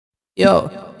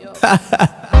Yo.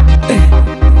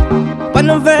 But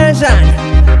no version.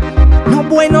 No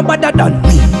boy no better than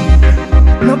me.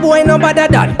 No boy no better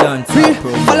than free.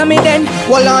 Follow me then,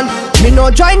 hold on. Me no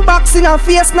join boxing a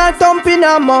face, not thumping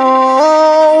a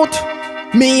mouth.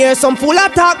 Me hear some fool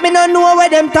attack, me no know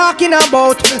what them talking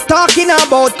about.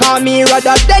 Call me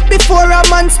rather dead before a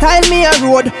man style me a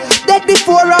road. Dead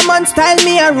before a man style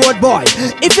me a road, boy.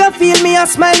 If you feel me a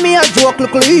smile, me a joke.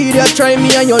 Look idiot, try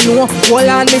me and you know. Hold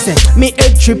on, me say, me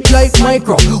head trip like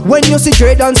micro. When you see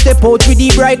Jordan step out with the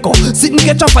Brico, sit and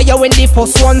get a fire when the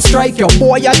first one strike you.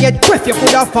 Boy, you get quick, you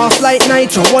coulda fast like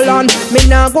nitro. Hold on, me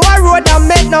nah go a road and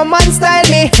make no man style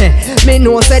me. Me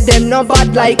know say them no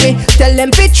bad like me. Tell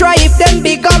them fi try if them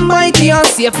big and mighty and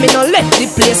safe. Me no let the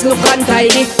place look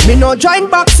untidy. Me no join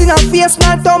boxing and face,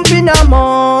 not thumping a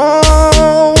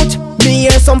mouth. Me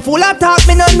hear some fool attack,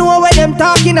 me no know what them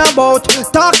talking about.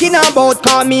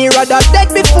 Call me rather dead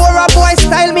before a boy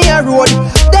style me a road.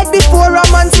 Dead before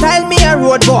a man style me a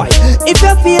road, boy. If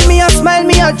you feel me a smile,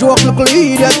 me a joke. Look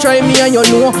idiot, try me and you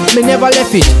know me never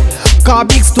left it. Car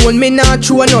big stone, me not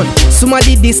throw none.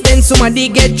 Somebody distance, somebody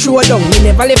get throw down. Me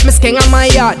never left me skeng on my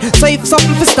yard. So if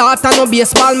something fi start and no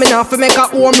baseball, me not fi make a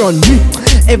home run.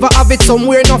 Ever have it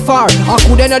somewhere not far? I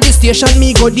coulda at the station,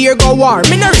 me go there go war.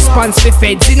 Me no response fi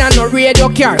feds in a no radio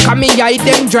car. Cause me hide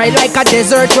them dry like a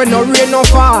desert when no rain no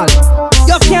fall.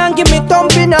 You can't give me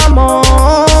thump in a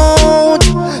mouth.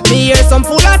 Me hear some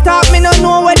fool attack, me no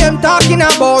know what them talking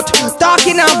about.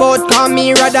 Call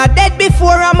me rather dead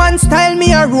before a man style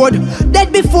me a road.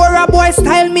 Dead before a boy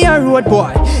style me a road,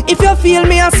 boy. If you feel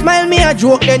me a smile, me a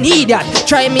joke, then hear that.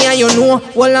 Try me and you know,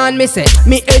 hold on, me say,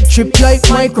 me head trip like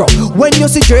micro. When you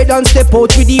see Jordan step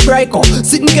out with the Brico,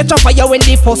 sit and get a fire when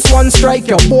the first one strike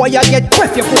you. Boy, you get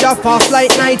quick, you coulda fast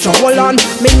like nitro. Hold on,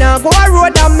 me nah go a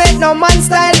road and make no man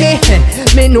style me.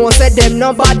 Me know say them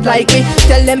no bad like me.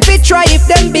 Tell them fi try if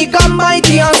them big and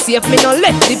mighty and safe. Me no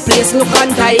let the place look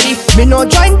untidy. Me no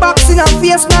join boxing and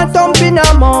face, not thumping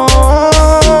a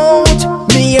mouth.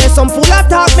 Me hear some fool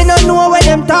attack, me no know what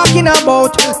them talking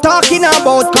about.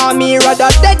 Call me rather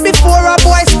dead before a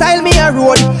boy style me a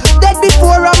road. Dead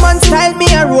before a man style me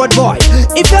a road, boy.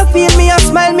 If you feel me a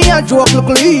smile, me a joke. Look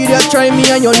idiot, try me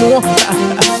and you know.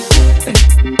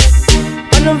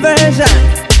 On no version.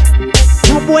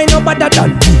 No boy no better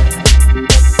than me.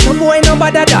 No boy no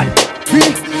better than me.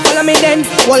 Follow me then,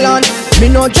 hold on. Me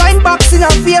no join boxing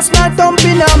and face, not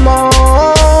thumping a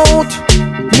mouth.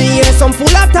 Me hear some fool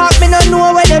attack, me no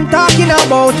know what them talking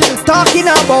about.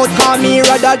 Call me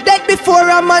rather dead before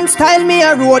a man style me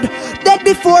a road. Dead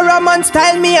before a man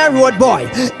style me a road, boy.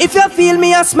 If you feel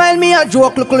me a smile, me a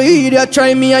joke. Look idiot,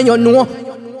 try me and you know.